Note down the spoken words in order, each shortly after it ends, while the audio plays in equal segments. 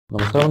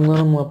नमस्कार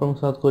बंधुगण मुझे आपको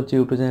स्वागत करुच्ची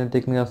यूट्यूब चैनल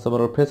टेक्निक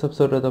सबर फ्रेश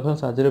एपिसोड तो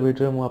फ्रेंड्स आज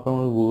वीडियो में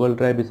आपको गूगल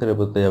ड्राइव विषय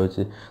बताई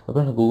जाऊँगी। तो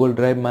फ्रेंड्स गूगल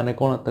ड्राइव माने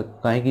कौन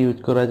कहीं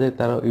यूज कराए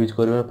तार यूज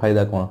कर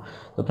फायदा कौन।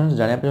 तो फ्रेंड्स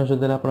जानापी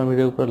चाहते आप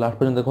वीडियो पूरा लास्ट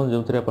पर्यटन देखो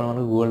जो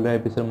गूगल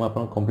ड्राइव विषय में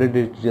आपको कंप्लीट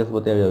डिटेल्स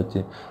बताई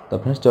जाऊँगी। तो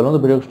फ्रेंड्स चलो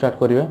वीडियो स्टार्ट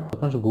करिए। तो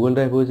फ्रेंड्स गूगल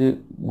ड्राइव हूँ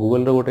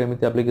गूगल गोटे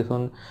एमती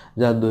एप्लिकेशन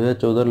जहाँ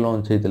 2014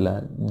 लॉन्च होता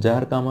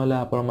जार कम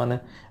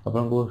है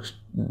आपको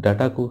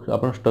डाटा को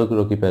आप स्टक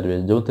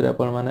रखिपारे जो थे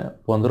आपने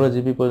 15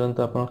 GB पर्यंत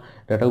आप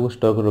डाटा को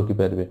स्टक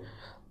रखिपारे।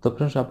 तो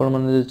फ्रेंड्स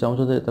आपने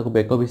चाहते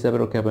बैकअप हिसाब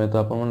से रखापी तो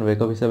आप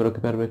बैकअप हिसाब से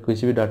रखिपारे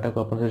किसी भी डाटा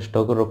को आप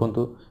स्टक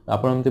रखु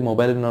आपमती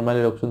मोबाइल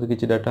नॉर्मली रखुद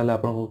कि डाटा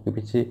आपको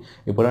किसी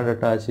इंपोर्टेंट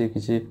डाटा अच्छी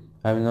किसी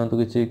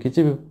भाई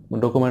किसी भी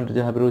डॉक्यूमेंट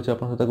जहाँ भी रोचे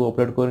आप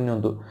अपलोड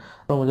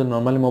कर जो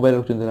नॉर्मली मोबाइल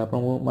रखुद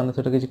आपको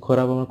माने किसी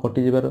खराब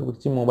कटिजार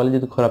किसी मोबाइल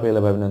जी खराब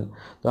है भाई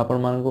तो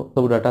आपण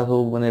सब डाटा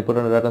सब मैंने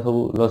इंपोर्टेंट डाटा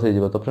सब लॉस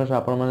हो। तो फ्रेंड्स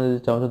आपने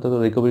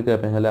चाहते रिकवरी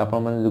करने आप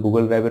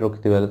गूगल ड्राइव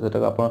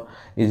रखिथे आप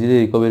इजिली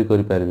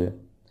रिकवरी करेंगे।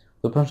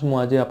 तो फ्रेंड्स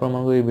मुझे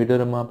आपको ये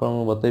वीडियो में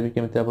आपको बतेबी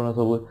केमी आप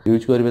सब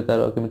यूज करेंगे तार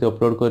केमी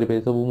अपलोड करेंगे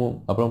सब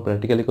मुझे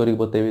प्राक्टिकली करके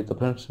बतेबी। तो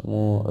फ्रेंड्स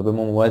मुझे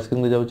मो मोबाइल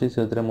स्क्रीन जाऊँगी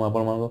से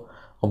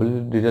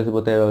कंप्लीट डिटेल्स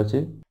बताइबा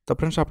अच्छी। तो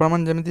फ्रेंड्स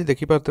आपने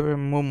देखिपे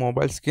मो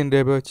मोबाइल स्क्रीन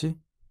रे अच्छी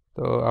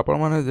तो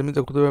आपने जमी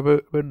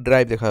देखुए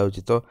ड्राइव देखा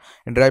तो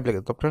ड्राइव लिखा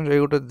तो फ्रेंड्स ये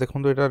गोटे देखो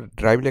यहाँ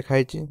ड्राइव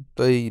लिखाई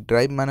तो ये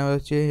ड्राइव माने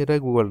अच्छे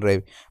गूगल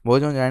ड्राइव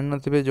बहुत जन जान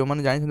ना जो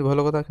मैंने जानी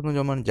भल कथा कि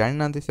जो मैंने जानी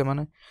ना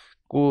से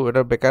को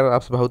एटा बेकार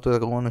आप्स भावुत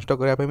अनइंस्टॉल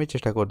करने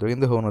चेष्टा करते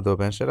कि हो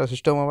ना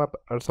सिस्टम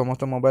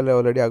समस्त मोबाइल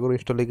अलरेडी आगुरी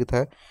इंस्टॉल होगी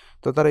थाए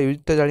तो तार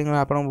यूजटा जाणी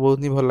आपको बहुत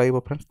ही भल लगे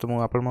फ्रेंड्स। तो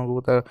मुझे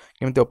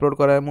केमी अपलोड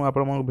कराए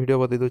मुझे वीडियो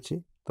बता दूसरी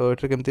तो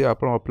ये केमी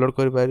आप अपलोड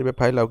करेंगे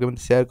फाइल आउ केमी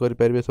सेयार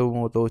करेंगे सब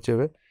मुझे बताऊँचे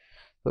ए।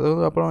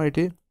 तो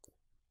आपड़ी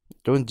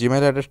जो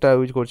जीमेल एड्रेसटा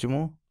यूज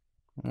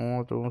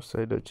कर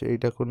सैड अच्छे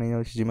यहाँ को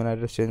नहीं जीमेल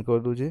एड्रेस चेंज कर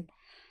दूसरी।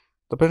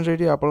 तो फ्रेंड्स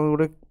ये आप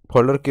गोटे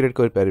फोल्डर क्रिएट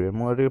करेंगे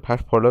मुझे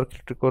फास्ट फोल्डर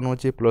क्रिएट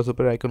कर प्लस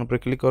उपर आइकन पर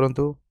क्लिक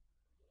करूँ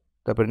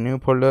तापर न्यू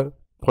फोल्डर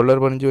फोल्डर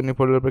बन न्यू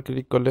फोल्डर पर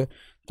क्लिक कले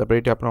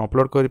ये आप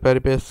अपलोड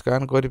करेंगे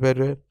स्कान करेंगे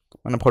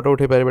मैंने फोटो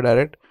उठे पारे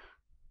डायरेक्ट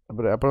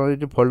आप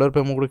फोल्डर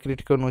पर मुझे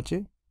क्लिक कर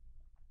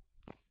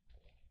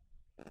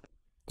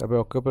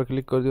ओके पर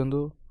क्लिक कर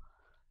दिंतु।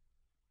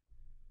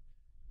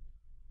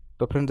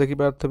 तो फ्रेंड्स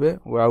देखिपे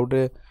आउ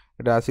गए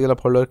ये आसीगला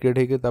फोल्डर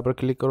क्रिएट होकर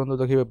क्लिक करूँ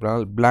देखिए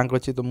ब्लांक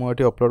अच्छी तो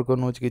मुझे अपलोड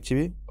कर किसी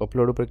भी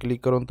अपलोड पर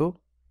क्लिक करूँ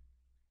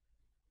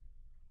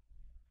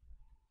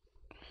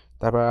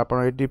आप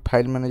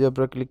फाइल मैनेजर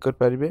पर क्लिक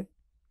करेंगे।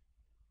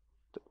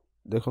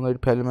 देखो ये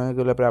फाइल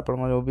मैनेजर गला आप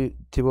जो भी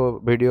थी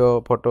वीडियो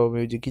फोटो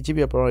म्यूजिक किसी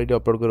भी आप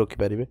अपलोड कर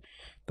रखिपारे।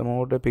 तो मुझे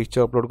गोटे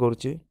पिक्चर अपलोड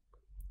करुच्ची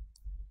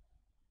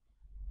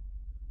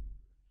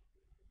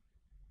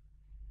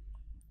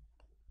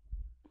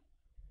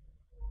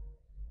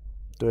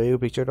तो ये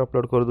पिक्चर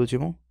अपलोड कर दूची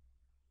मु।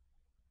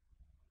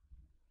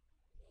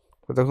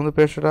 तो देखो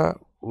पेजटा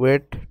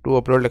वेट टू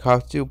अपलोड लिखा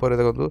ऊपर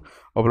देखो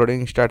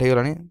अपलोडिंग स्टार्ट हो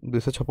गला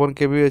 256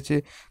 KB अच्छी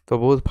तो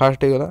बहुत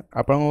फास्ट होगा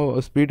आप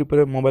स्पीड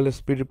पर मोबाइल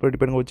स्पीड पर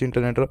डिपेंड कर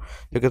इंटरनेट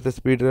के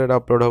स्पीड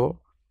अपलोड हम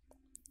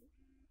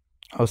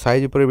और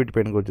साइज पर भी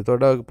डिपेंड कर तो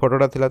यहाँ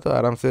फोटोटा थी तो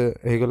आराम से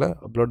होगला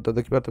अपलोड। तो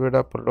देखिए तो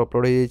यहाँ फोटो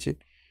अपलोड हो जाए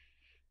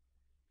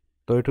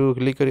तो ये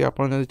क्लिक कर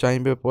आप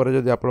चाहिए पर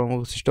जब आप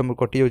सिस्टम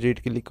कटि जाए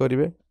क्लिक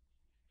करेंगे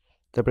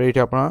तापर ये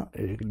आप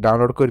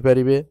डाउनलोड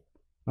करेंगे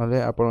ना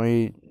आप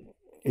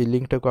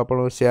लिंकटा को आप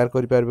सेयार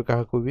करेंगे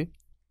क्या भी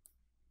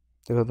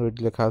देखो ये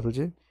लिखा आसूँ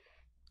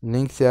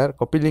लिंक सेयार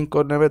कॉपी लिंक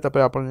करने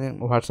आप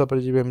व्हाट्सएप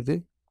जी एमती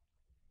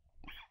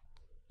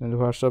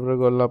व्हाट्सएप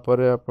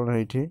गलापर आप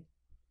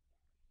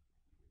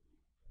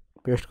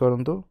पेस्ट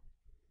करूँ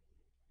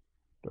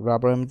तब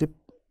आप एमती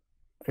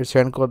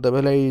सेंड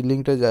करदे ये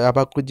लिंकटा जहाँ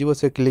पाक जीव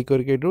से क्लिक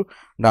करके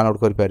डाउनलोड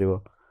कर पार।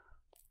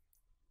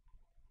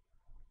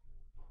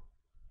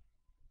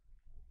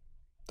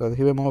 तो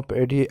देखिए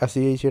मुझे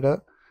आसी जाइए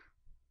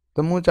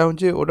तो मुझे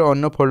चाहूँगी गोटे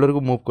अन्य फोल्डर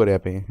को मूव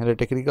करने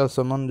टेक्निकल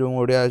समान जो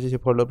ओडिया अच्छी से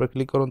फोल्डर पर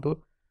क्लिक करूँ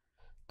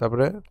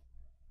तापर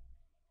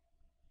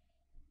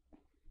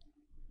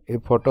ये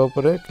फोटो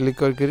पर क्लिक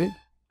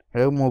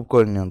करके मूव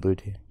कर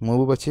ये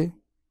मूव अच्छी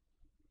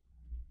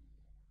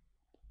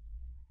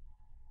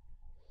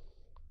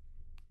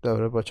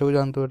तापर पछक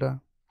जातु यहाँ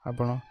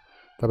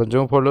आप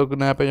जो फोल्डर को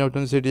नाप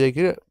चाहते से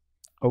जाकि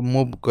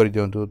मूव कर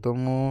दिंतु। तो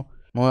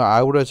मु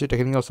आउ गोटे अच्छी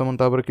टेक्निकल समान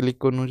तापर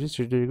क्लिक कर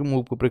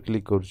मूव पर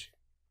क्लिक कर।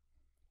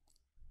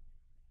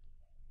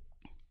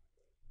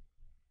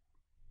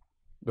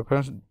 तो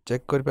फ्रेंड्स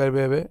चेक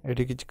करेंगे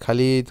ये कि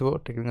खाली हो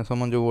टेक्निकल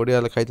सामान जो ओडिया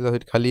लिखाई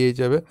खाली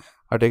होइए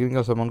आ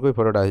टेक्निकल सामान को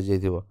फोटोटा आसी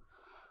जाइए।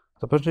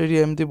 तो फ्रेंड्स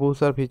ये एमती बहुत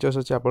सारा फीचर्स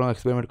अच्छे आप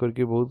एक्सपेरिमेंट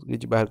करके बहुत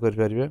किसी बाहर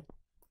करेंगे।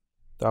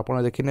 तो आप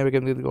देखने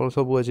केमती कौन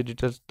सब अच्छे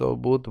डिटेल्स तो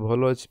बहुत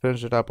भल अच्छे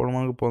फ्रेंड्स ये आप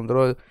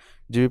 15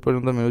 GB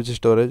पर्यटन मिलूँ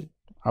स्टोरेज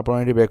आप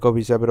बैकअप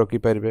हिसाब से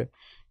रखिपारे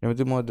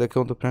जमी मो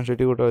देखो। तो फ्रेंड्स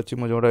ये गोटे अच्छी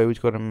मुझे यूज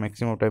कर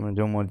मैक्सिमम टाइम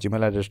जो मोर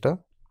जीमेल एड्रेसटा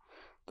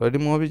तो ये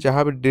मुझे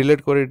जहाँ भी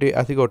डिलीट कर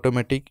आसिक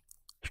ऑटोमेटिक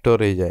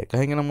स्टोर हो जाए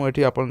कहीं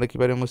मुझे आप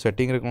देखिपारे मुझे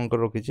सेटिंग कौन कर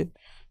रखी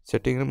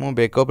सेटिंग मु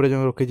बैकअप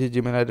जो रखी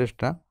जीमेल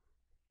एड्रेसटा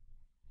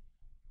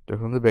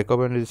ଦେଖନ୍ତୁ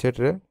backup and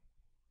ରିସେଟ୍ରେ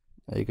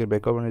ଏଇକି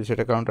backup and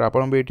reset ଆକାଉଣ୍ଟରେ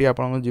ଆପଣ ବି ଏଇଠି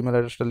ଆପଣଙ୍କ ଜିମେଲ୍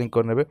ଆଡ୍ରେସ୍ଟା ଲିଙ୍କ୍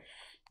କରିନେବେ,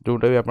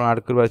 ଯେଉଁଟା ବି ଆପଣ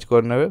ଆଡ଼୍ କରିବାର ଅଛି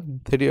କରିନେବେ।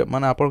 ସେଠି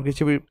ମାନେ ଆପଣ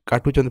କିଛି ବି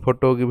କାଟୁଛନ୍ତି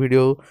ଫଟୋ କି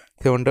ଭିଡ଼ିଓ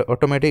ସେ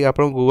ଅଟୋମେଟିକ୍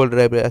ଆପଣଙ୍କ ଗୁଗଲ୍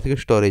ଡ୍ରାଇଭ୍ରେ ଆସିକି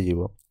ଷ୍ଟୋର୍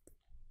ହେଇଯିବ।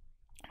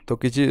 ତ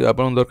କିଛି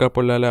ଆପଣଙ୍କୁ ଦରକାର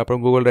ପଡ଼ିଲା ହେଲେ ଆପଣ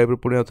ଗୁଗଲ୍ ଡ୍ରାଇଭ୍ରୁ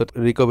ପୁଣି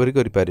ରିକଭରି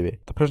କରିପାରିବେ।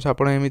 ତ ଫ୍ରେଣ୍ଡସ୍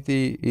ଆପଣ ଏମିତି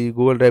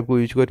ଗୁଗଲ୍ ଡ୍ରାଇଭ୍କୁ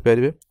ୟୁଜ୍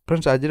କରିପାରିବେ।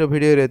 ଫ୍ରେଣ୍ଡସ୍ ଆଜିର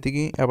ଭିଡ଼ିଓରେ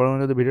ଏତିକି। ଆପଣଙ୍କୁ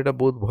ଯଦି ଭିଡ଼ିଓଟା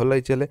ବହୁତ ଭଲ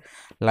ହେଇଛି ହେଲେ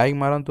ଲାଇକ୍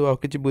ମାରନ୍ତୁ, ଆଉ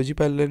କିଛି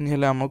ବୁଝିପାରିଲେନି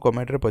ହେଲେ ଆମ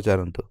କମେଣ୍ଟରେ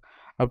ପଚାରନ୍ତୁ।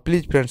 ଆଉ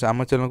ପ୍ଲିଜ୍ ଫ୍ରେଣ୍ଡସ୍ ଆମ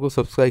ଚ୍ୟାନେଲ୍କୁ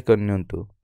ସବସ୍କ୍ରାଇବ୍ କରିନିଅନ୍ତୁ।